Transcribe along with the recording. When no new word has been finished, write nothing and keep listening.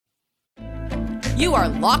You are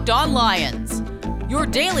Locked On Lions, your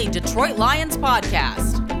daily Detroit Lions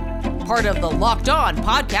podcast. Part of the Locked On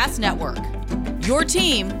Podcast Network, your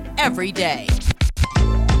team every day.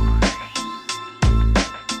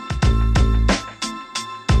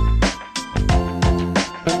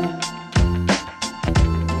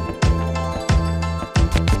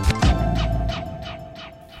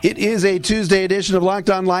 It is a Tuesday edition of Locked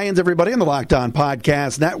On Lions, everybody, on the Locked On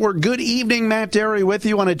Podcast Network. Good evening, Matt Derry with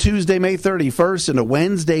you on a Tuesday, May 31st, and a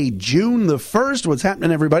Wednesday, June the 1st. What's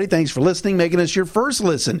happening, everybody? Thanks for listening, making us your first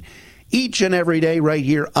listen each and every day right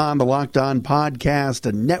here on the Locked On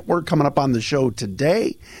Podcast Network. Coming up on the show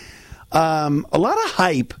today, a lot of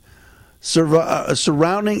hype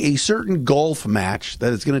surrounding a certain golf match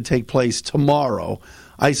that is going to take place tomorrow.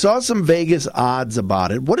 I saw some Vegas odds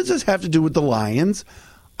about it. What does this have to do with the Lions?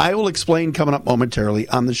 I will explain coming up momentarily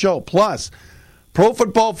on the show. Plus, Pro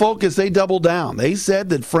Football Focus, they doubled down. They said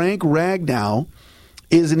that Frank Ragnow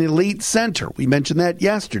is an elite center. We mentioned that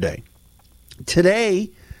yesterday. Today,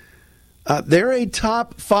 they're a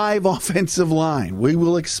top 5 offensive line. We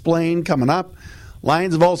will explain coming up.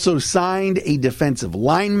 Lions have also signed a defensive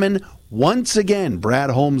lineman. Once again, Brad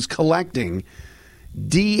Holmes collecting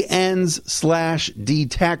DNs/D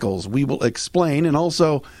tackles. We will explain. And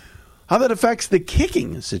also how that affects the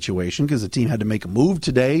kicking situation, because the team had to make a move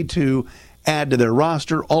today to add to their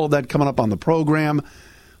roster. All of that coming up on the program.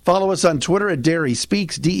 Follow us on Twitter at Derry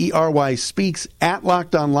Speaks, DERY Speaks, at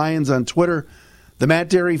Locked On Lions on Twitter, the Matt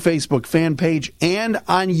Derry Facebook fan page, and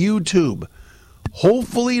on YouTube.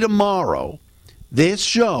 Hopefully tomorrow, this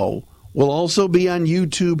show will also be on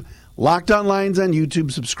YouTube. Locked On Lions on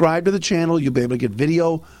YouTube. Subscribe to the channel. You'll be able to get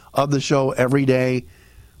video of the show every day.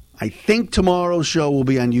 I think tomorrow's show will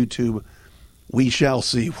be on YouTube. We shall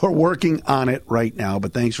see. We're working on it right now,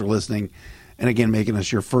 but thanks for listening. And again, making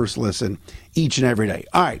us your first listen each and every day.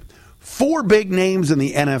 All right, 4 big names in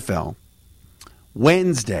the NFL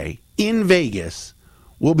Wednesday in Vegas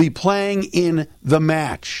will be playing in the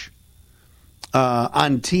match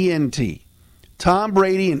on TNT. Tom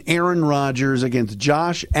Brady and Aaron Rodgers against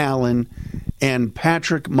Josh Allen and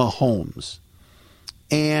Patrick Mahomes.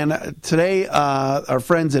 And today, our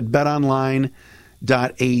friends at betonline.ag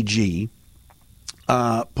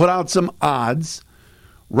put out some odds.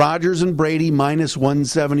 Rodgers and Brady minus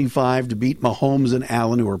 175 to beat Mahomes and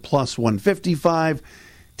Allen, who are plus 155.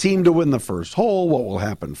 Team to win the first hole. What will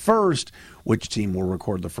happen first? Which team will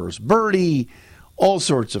record the first birdie? All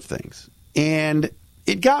sorts of things. And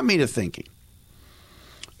it got me to thinking.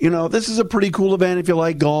 You know, this is a pretty cool event if you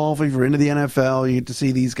like golf, if you're into the NFL. You get to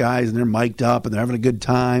see these guys, and they're mic'd up, and they're having a good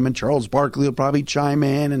time, and Charles Barkley will probably chime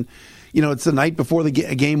in. And, you know, it's the night before the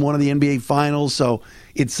game 1 of the NBA Finals, so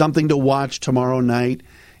it's something to watch tomorrow night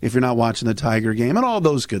if you're not watching the Tiger game, and all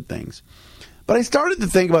those good things. But I started to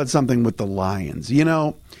think about something with the Lions. You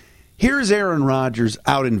know, here's Aaron Rodgers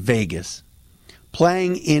out in Vegas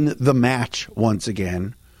playing in the match once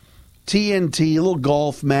again. TNT, a little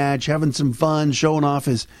golf match, having some fun, showing off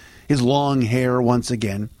his long hair once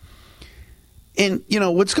again. And, you know,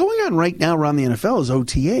 what's going on right now around the NFL is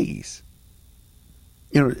OTAs.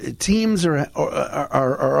 You know, teams are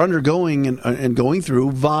undergoing and going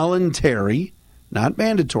through voluntary, not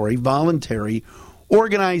mandatory, voluntary,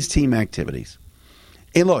 organized team activities.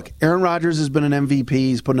 Hey, look, Aaron Rodgers has been an MVP.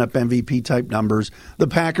 He's putting up MVP-type numbers. The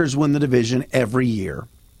Packers win the division every year.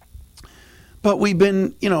 But we've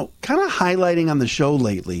been, you know, kind of highlighting on the show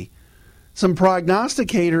lately some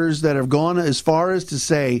prognosticators that have gone as far as to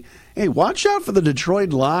say, hey, watch out for the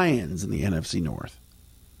Detroit Lions in the NFC North.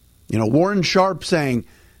 You know, Warren Sharp saying,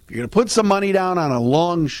 if you're going to put some money down on a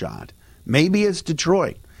long shot, maybe it's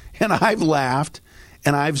Detroit. And I've laughed,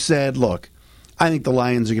 and I've said, look, I think the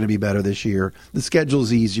Lions are going to be better this year. The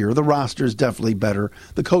schedule's easier. The roster's definitely better.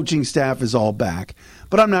 The coaching staff is all back.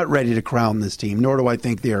 But I'm not ready to crown this team, nor do I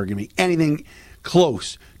think they are going to be anything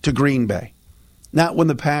close to Green Bay. Not when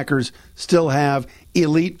the Packers still have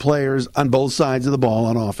elite players on both sides of the ball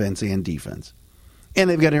on offense and defense. And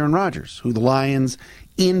they've got Aaron Rodgers, who the Lions,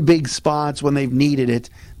 in big spots when they've needed it,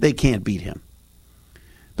 they can't beat him.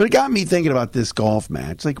 But it got me thinking about this golf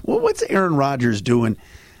match. Like, well, what's Aaron Rodgers doing?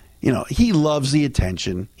 You know, he loves the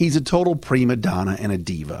attention. He's a total prima donna and a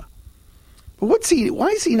diva. But why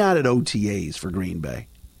is he not at OTAs for Green Bay?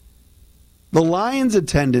 The Lions'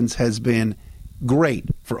 attendance has been great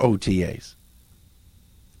for OTAs.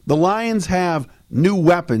 The Lions have new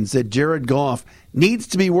weapons that Jared Goff needs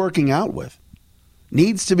to be working out with,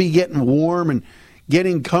 needs to be getting warm and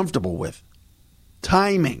getting comfortable with.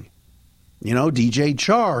 Timing. You know, DJ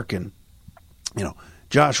Chark and, you know,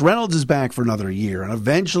 Josh Reynolds is back for another year, and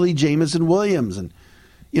eventually Jamison Williams and,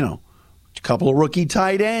 you know, a couple of rookie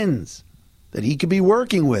tight ends. that he could be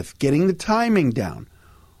working with, getting the timing down.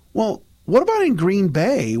 Well, what about in Green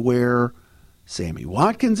Bay where Sammy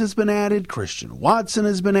Watkins has been added, Christian Watson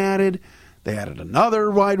has been added, they added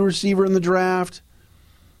another wide receiver in the draft.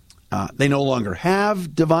 They no longer have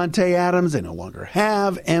Devontae Adams. They no longer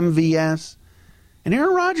have MVS. And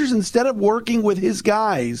Aaron Rodgers, instead of working with his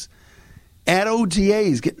guys at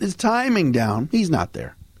OTAs, getting his timing down, he's not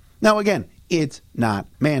there. Now, again, it's not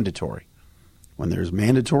mandatory. When there's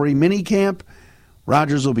mandatory minicamp,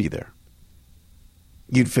 Rodgers will be there.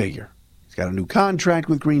 You'd figure. He's got a new contract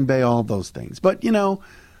with Green Bay, all those things. But,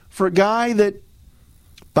 for a guy that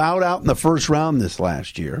bowed out in the first round this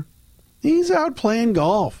last year, he's out playing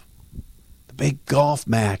golf. The big golf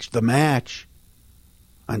match, the match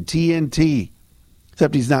on TNT,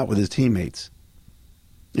 except he's not with his teammates.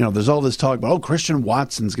 There's all this talk about, Christian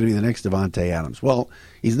Watson's going to be the next Devontae Adams. Well,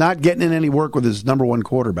 he's not getting in any work with his number one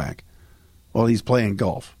quarterback while he's playing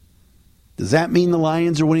golf. Does that mean the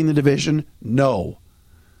Lions are winning the division? No.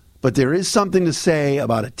 But there is something to say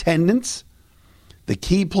about attendance, the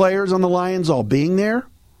key players on the Lions all being there,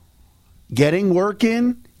 getting work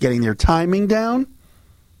in, getting their timing down,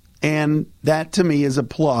 and that to me is a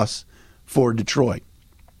plus for Detroit.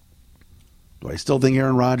 Do I still think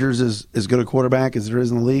Aaron Rodgers is as good a quarterback as there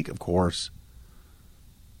is in the league? Of course.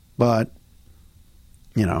 But,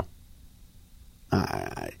 I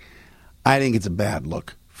think it's a bad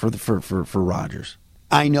look for Rodgers.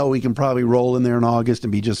 I know he can probably roll in there in August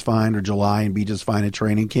and be just fine, or July and be just fine at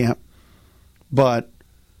training camp. But,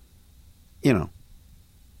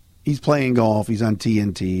 he's playing golf. He's on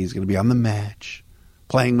TNT. He's going to be on the match,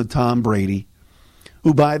 playing with Tom Brady,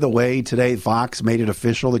 who, by the way, today Fox made it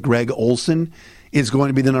official that Greg Olsen is going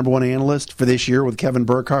to be the number one analyst for this year with Kevin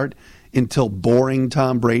Burkhardt until boring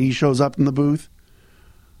Tom Brady shows up in the booth.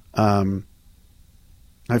 I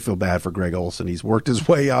feel bad for Greg Olsen. He's worked his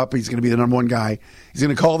way up. He's going to be the number one guy. He's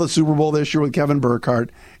going to call the Super Bowl this year with Kevin Burkhardt,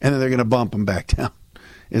 and then they're going to bump him back down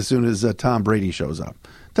as soon as Tom Brady shows up.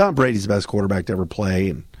 Tom Brady's the best quarterback to ever play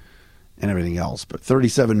and everything else. But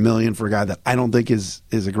 $37 million for a guy that I don't think is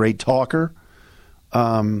a great talker.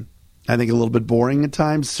 I think a little bit boring at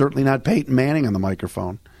times. Certainly not Peyton Manning on the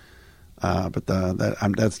microphone. But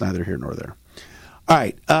that's neither here nor there. All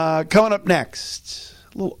right, coming up next,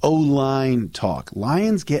 a little O-line talk.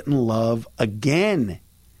 Lions getting love again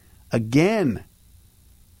with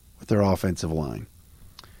their offensive line.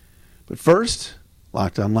 But first,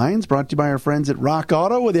 Locked On Lions brought to you by our friends at Rock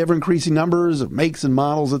Auto. With the ever-increasing numbers of makes and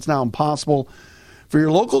models, it's now impossible for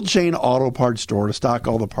your local chain auto parts store to stock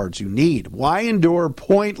all the parts you need. Why endure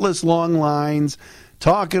pointless long lines,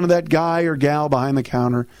 talking to that guy or gal behind the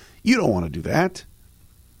counter? You don't want to do that.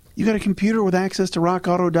 You got a computer with access to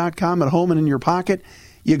rockauto.com at home and in your pocket.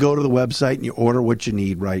 You go to the website and you order what you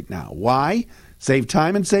need right now. Why? Save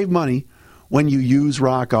time and save money when you use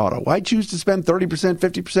Rock Auto. Why choose to spend 30%,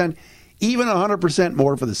 50%, even 100%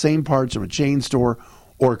 more for the same parts from a chain store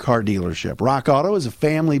or car dealership? Rock Auto is a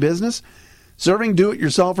family business serving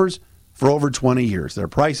do-it-yourselfers for over 20 years. Their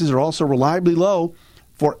prices are also reliably low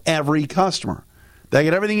for every customer. They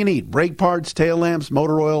get everything you need: brake parts, tail lamps,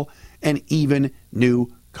 motor oil, and even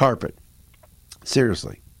new carpet.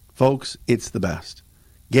 Seriously, folks, it's the best.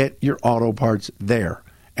 Get your auto parts there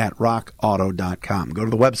at rockauto.com. Go to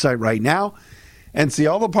the website right now and see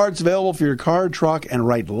all the parts available for your car, truck, and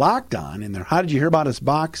write Locked On in their How Did You Hear About Us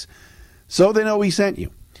box so they know we sent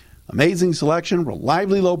you. Amazing selection,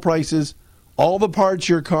 reliably low prices, all the parts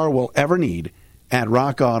your car will ever need at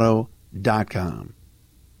rockauto.com.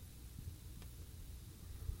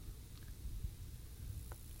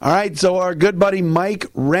 All right, so our good buddy Mike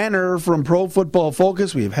Renner from Pro Football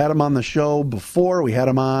Focus, we've had him on the show before. We had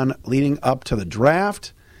him on leading up to the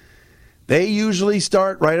draft. They usually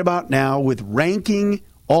start right about now with ranking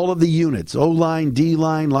all of the units: O-line,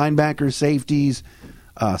 D-line, linebackers, safeties,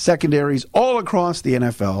 secondaries, all across the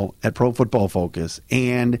NFL at Pro Football Focus.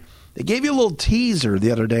 And they gave you a little teaser the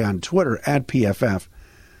other day on Twitter at PFF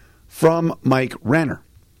from Mike Renner.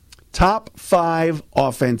 Top 5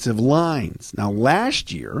 offensive lines. Now,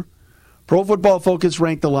 last year, Pro Football Focus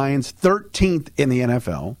ranked the Lions 13th in the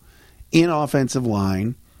NFL in offensive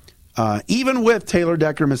line, even with Taylor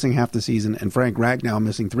Decker missing half the season and Frank Ragnow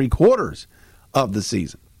missing 3/4 of the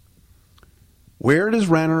season. Where does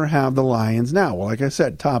Renner have the Lions now? Well, like I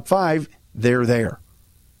said, top 5, they're there.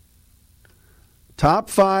 Top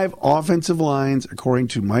 5 offensive lines, according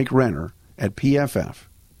to Mike Renner at PFF.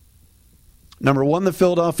 Number 1, the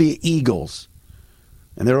Philadelphia Eagles.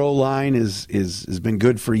 And their O-line has been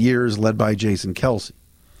good for years, led by Jason Kelce.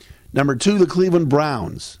 Number 2, the Cleveland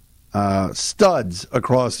Browns. Studs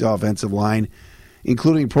across the offensive line,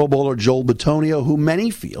 including Pro Bowler Joel Bitonio, who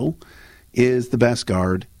many feel is the best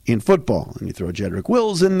guard in football. And you throw Jedrick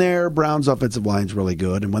Wills in there. Browns' offensive line's really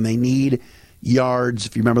good. And when they need yards,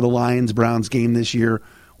 if you remember the Lions-Browns game this year,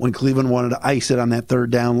 when Cleveland wanted to ice it on that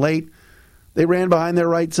third down late, they ran behind their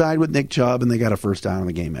right side with Nick Chubb, and they got a first down and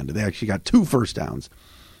the game ended. They actually got 2 first downs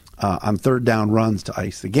on third down runs to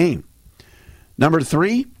ice the game. Number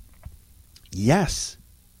 3, yes,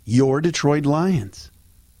 your Detroit Lions.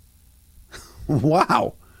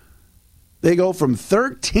 Wow. They go from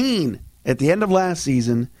 13 at the end of last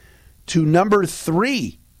season to number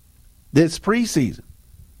 3 this preseason.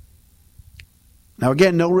 Now,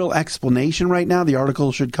 again, no real explanation right now. The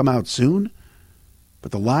article should come out soon.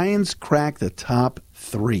 But the Lions crack the top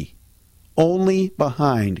 3, only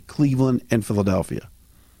behind Cleveland and Philadelphia.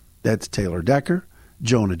 That's Taylor Decker,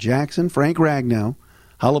 Jonah Jackson, Frank Ragnow,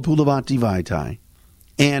 Halapoulivaati Vaitai,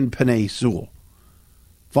 and Penei Sewell.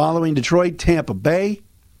 Following Detroit, Tampa Bay,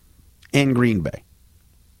 and Green Bay.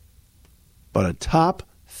 But a top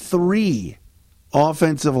 3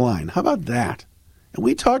 offensive line. How about that? And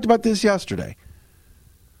we talked about this yesterday.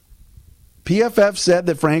 PFF said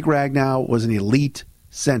that Frank Ragnow was an elite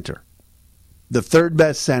center, the 3rd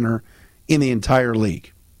best center in the entire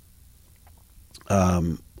league.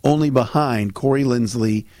 Only behind Corey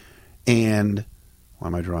Linsley and, why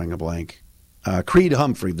am I drawing a blank? Creed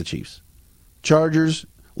Humphrey, the Chiefs. Chargers,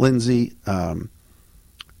 Lindsey,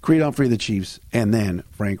 Creed Humphrey, the Chiefs, and then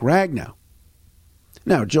Frank Ragnow.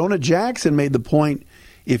 Now, Jonah Jackson made the point,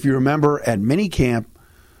 if you remember, at minicamp,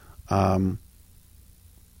 I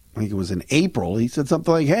think it was in April, he said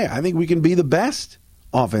something like, hey, I think we can be the best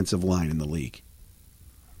offensive line in the league.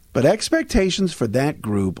 But expectations for that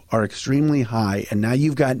group are extremely high, and now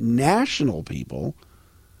you've got national people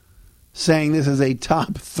saying this is a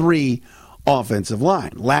top 3 offensive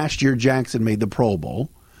line. Last year, Jackson made the Pro Bowl.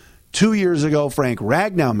 2 years ago, Frank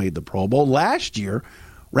Ragnow made the Pro Bowl. Last year,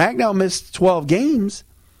 Ragnow missed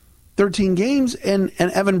 13 games, and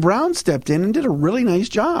Evan Brown stepped in and did a really nice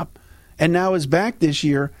job, and now is back this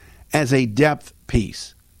year as a depth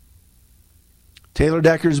piece. Taylor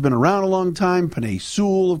Decker's been around a long time. Penei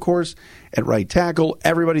Sewell, of course, at right tackle.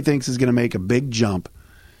 Everybody thinks is going to make a big jump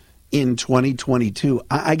in 2022.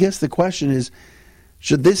 I guess the question is,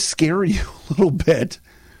 should this scare you a little bit?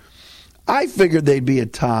 I figured they'd be a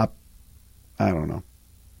top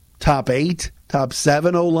 8, top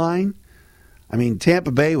 7 O-line. I mean,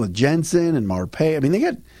 Tampa Bay with Jensen and Marpay. I mean, they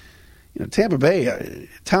got, Tampa Bay,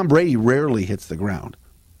 Tom Brady rarely hits the ground.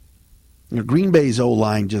 Green Bay's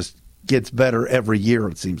O-line just gets better every year,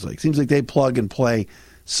 it seems like. Seems like they plug and play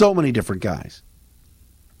so many different guys.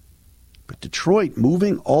 But Detroit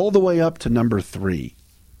moving all the way up to number 3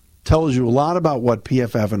 tells you a lot about what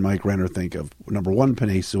PFF and Mike Renner think of, number 1,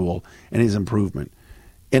 Penei Sewell, and his improvement.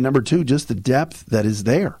 And number 2, just the depth that is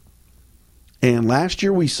there. And last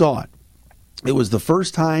year we saw it. It was the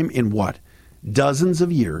first time in, dozens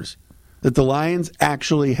of years that the Lions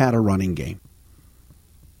actually had a running game.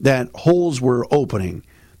 That holes were opening,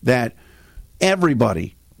 that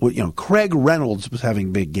everybody, Craig Reynolds was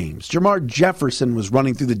having big games. Jamar Jefferson was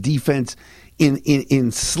running through the defense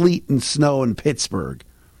in sleet and snow in Pittsburgh.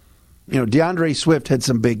 DeAndre Swift had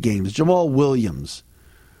some big games. Jamal Williams.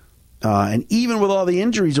 And even with all the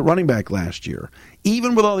injuries at running back last year,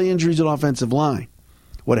 even with all the injuries at offensive line,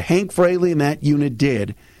 what Hank Fraley and that unit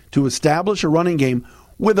did to establish a running game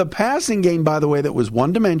with a passing game, by the way, that was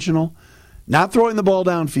one-dimensional, not throwing the ball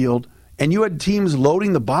downfield, and you had teams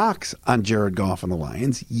loading the box on Jared Goff and the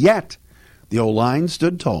Lions, yet the O-line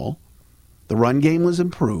stood tall, the run game was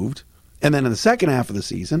improved, and then in the second half of the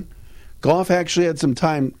season, Goff actually had some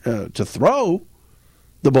time to throw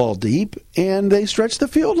the ball deep, and they stretched the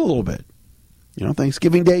field a little bit.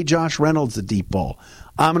 Thanksgiving Day, Josh Reynolds, the deep ball.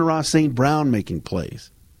 Amon-Ra St. Brown making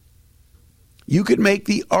plays. You could make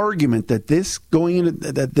the argument that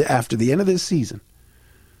after the end of this season,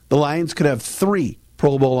 the Lions could have 3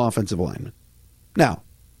 Pro Bowl offensive linemen. Now,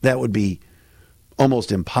 that would be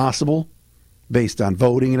almost impossible based on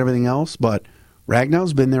voting and everything else, but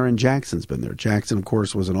Ragnow's been there and Jackson's been there. Jackson, of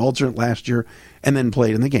course, was an alternate last year and then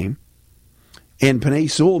played in the game. And Penei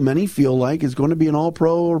Sewell, many feel like, is going to be an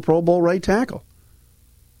All-Pro or Pro Bowl right tackle.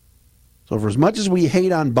 So for as much as we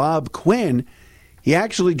hate on Bob Quinn, he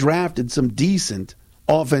actually drafted some decent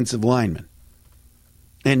offensive linemen.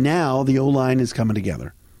 And now the O-line is coming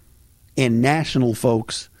together. And national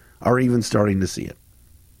folks are even starting to see it.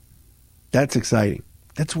 That's exciting.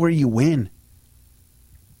 That's where you win.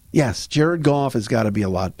 Yes, Jared Goff has got to be a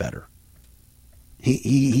lot better.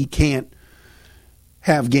 He can't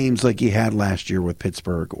have games like he had last year with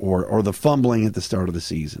Pittsburgh or the fumbling at the start of the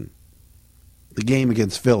season. The game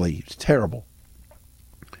against Philly, it's terrible.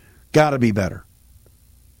 Got to be better.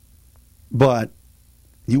 But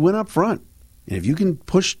you win up front. And if you can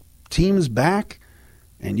push teams back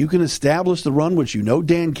and you can establish the run, which you know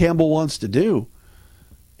Dan Campbell wants to do,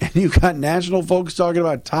 and you've got national folks talking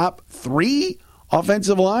about top 3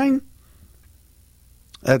 offensive line,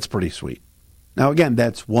 that's pretty sweet. Now, again,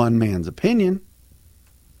 that's one man's opinion,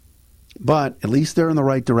 but at least they're in the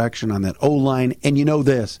right direction on that O-line. And you know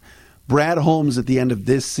this, Brad Holmes at the end of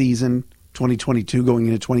this season, 2022 going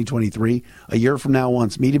into 2023, a year from now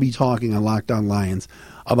wants me to be talking on Locked On Lions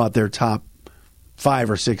about their top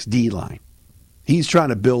 5 or 6 D-line. He's trying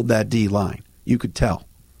to build that D-line. You could tell.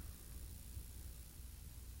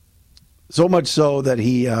 So much so that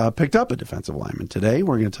he picked up a defensive lineman today.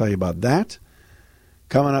 We're going to tell you about that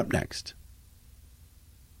coming up next.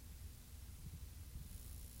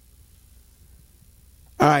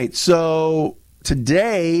 All right, so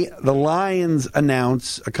today the Lions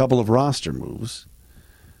announce a couple of roster moves.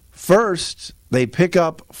 First, they pick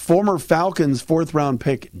up former Falcons 4th-round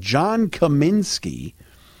pick John Kaminsky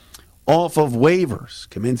off of waivers.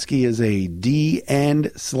 Kaminsky is a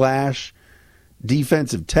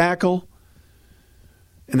D-end/defensive tackle.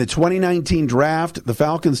 In the 2019 draft, the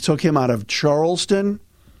Falcons took him out of Charleston.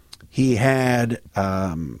 He had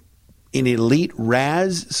an elite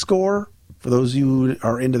RAS score, for those of you who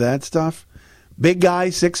are into that stuff. Big guy,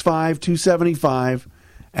 6'5", 275,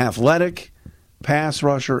 athletic, pass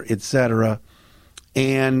rusher, etc.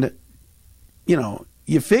 And, you know,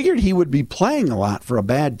 you figured he would be playing a lot for a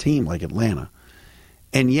bad team like Atlanta.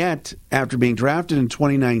 And yet, after being drafted in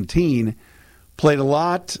 2019, played a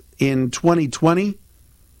lot in 2020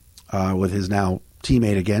 with his now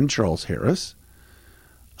teammate again, Charles Harris.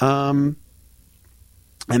 And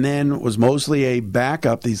then was mostly a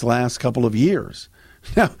backup these last couple of years.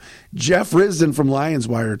 Now, Jeff Risdon from Lions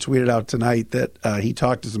Wire tweeted out tonight that he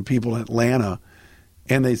talked to some people in Atlanta,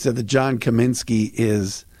 and they said that John Kaminsky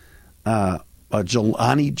is a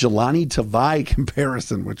Jelani Tavai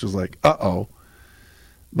comparison, which was like, uh-oh.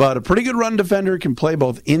 But a pretty good run defender, can play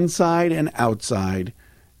both inside and outside,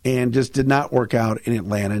 and just did not work out in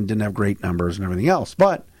Atlanta and didn't have great numbers and everything else.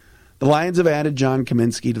 But the Lions have added John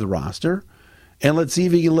Kaminsky to the roster, and let's see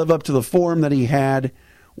if he can live up to the form that he had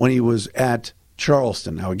when he was at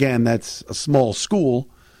Charleston. Now, again, that's a small school,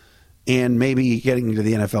 and maybe getting to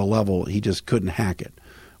the NFL level, he just couldn't hack it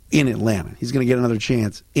in Atlanta. He's going to get another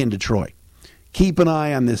chance in Detroit. Keep an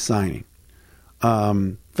eye on this signing.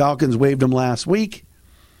 Falcons waived him last week,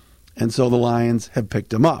 and so the Lions have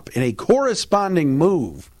picked him up. In a corresponding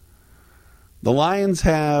move, the Lions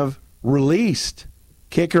have released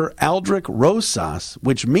kicker Aldrick Rosas,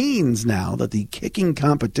 which means now that the kicking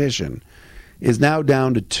competition is now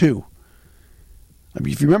down to 2. I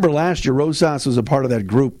mean, if you remember last year, Rosas was a part of that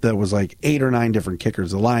group that was like 8 or 9 different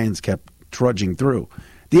kickers the Lions kept trudging through.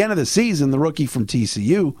 At the end of the season, the rookie from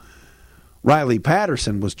TCU, Riley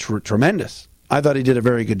Patterson, was tremendous. I thought he did a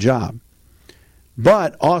very good job.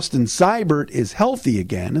 But Austin Seibert is healthy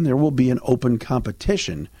again, and there will be an open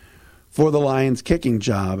competition for the Lions kicking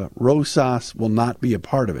job. Rosas will not be a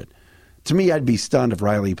part of it. To me, I'd be stunned if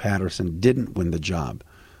Riley Patterson didn't win the job.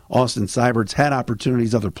 Austin Seibert's had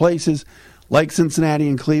opportunities other places, like Cincinnati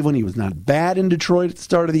and Cleveland. He was not bad in Detroit at the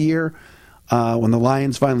start of the year. When the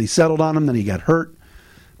Lions finally settled on him, then he got hurt.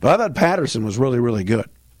 But I thought Patterson was really, really good.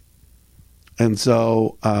 And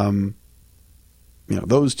so,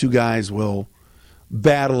 those two guys will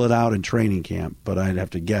battle it out in training camp, but I'd have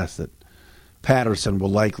to guess that Patterson will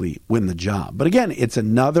likely win the job. But again, it's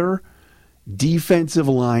another defensive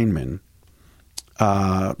lineman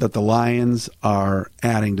that the Lions are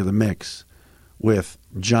adding to the mix with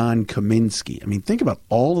John Kaminsky. I mean, think about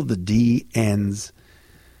all of the D ends.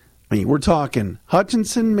 I mean, we're talking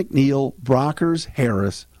Hutchinson, McNeil, Brockers,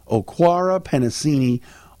 Harris, Okwara, Penasini,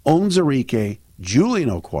 Onwuzurike, Julian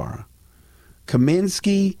Okwara,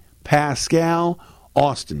 Kaminsky, Pascal,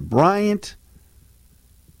 Austin Bryant,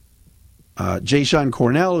 Jayshon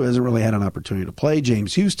Cornell, who hasn't really had an opportunity to play,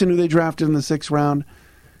 James Houston, who they drafted in the 6th round.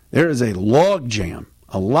 There is a log jam,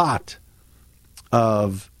 a lot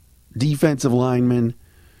of defensive linemen,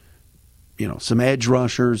 some edge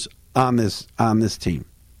rushers on this team.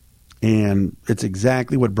 And it's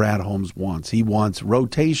exactly what Brad Holmes wants. He wants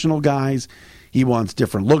rotational guys. He wants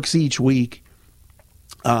different looks each week.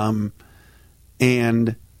 And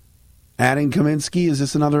adding Kaminsky is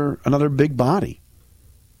just another big body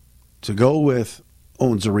to go with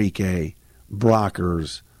Onwuzurike,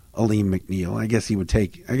 Brockers, Aleem McNeil. I guess you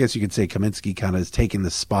could say Kaminsky kind of is taking the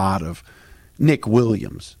spot of Nick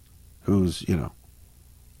Williams, who's,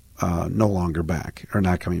 no longer back or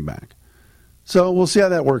not coming back. So we'll see how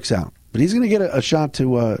that works out. But he's going to get a shot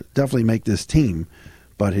to definitely make this team.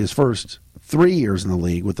 but his first 3 years in the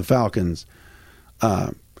league with the Falcons,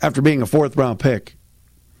 after being a fourth-round pick,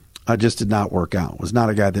 just did not work out. Was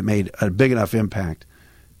not a guy that made a big enough impact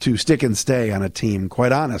to stick and stay on a team,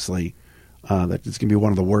 quite honestly, that it's going to be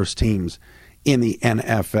one of the worst teams in the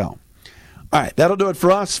NFL. All right, that'll do it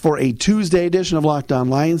for us for a Tuesday edition of Locked On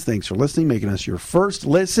Lions. Thanks for listening, making us your first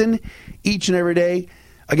listen each and every day.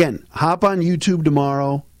 Again, hop on YouTube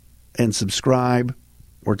tomorrow and subscribe,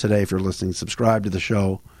 or today if you're listening, subscribe to the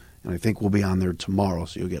show, and I think we'll be on there tomorrow,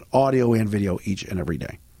 so you'll get audio and video each and every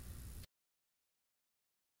day.